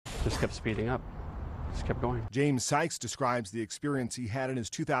Just kept speeding up. Just kept going. James Sykes describes the experience he had in his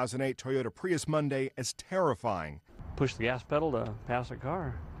 2008 Toyota Prius Monday as terrifying. Pushed the gas pedal to pass a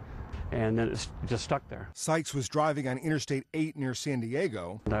car, and then it's just stuck there. Sykes was driving on Interstate 8 near San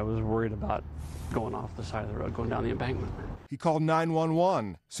Diego. And I was worried about going off the side of the road, going down the embankment. He called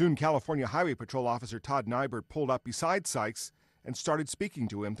 911. Soon, California Highway Patrol officer Todd Nybert pulled up beside Sykes and started speaking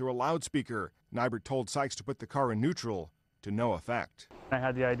to him through a loudspeaker. Nybert told Sykes to put the car in neutral, to no effect. I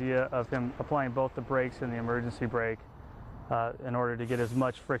had the idea of him applying both the brakes and the emergency brake in order to get as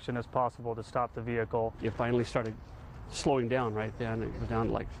much friction as possible to stop the vehicle. It finally started slowing down right then. It was down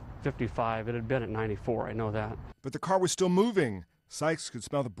to like 55. It had been at 94, I know that. But the car was still moving. Sykes could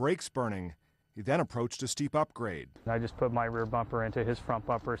smell the brakes burning. He then approached a steep upgrade. I just put my rear bumper into his front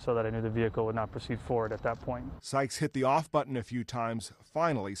bumper so that I knew the vehicle would not proceed forward at that point. Sykes hit the off button a few times,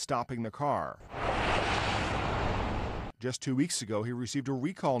 finally stopping the car. Just 2 weeks ago, he received a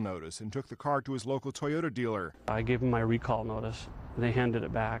recall notice and took the car to his local Toyota dealer. I gave him my recall notice. They handed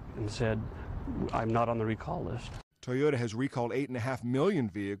it back and said, I'm not on the recall list. Toyota has recalled 8.5 million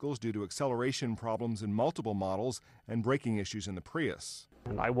vehicles due to acceleration problems in multiple models and braking issues in the Prius.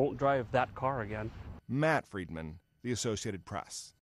 And I won't drive that car again. Matt Friedman, The Associated Press.